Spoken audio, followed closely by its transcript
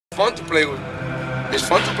Fun to play with. It's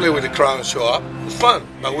fun to play with the crowd and show up. It's fun,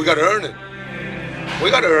 but we gotta earn it.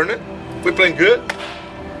 We gotta earn it. We're playing good.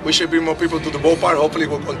 We should bring more people to the ballpark. Hopefully,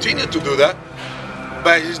 we'll continue to do that.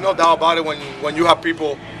 But there's no doubt about it. When you have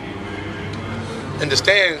people in the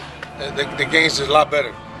stand, the games is a lot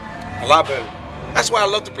better. A lot better. That's why I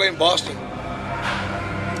love to play in Boston.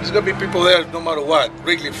 There's gonna be people there no matter what.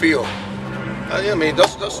 Wrigley Field. I mean,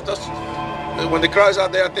 that's when the crowd's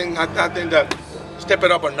out there. I think that step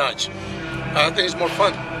it up a notch. I think it's more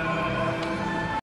fun.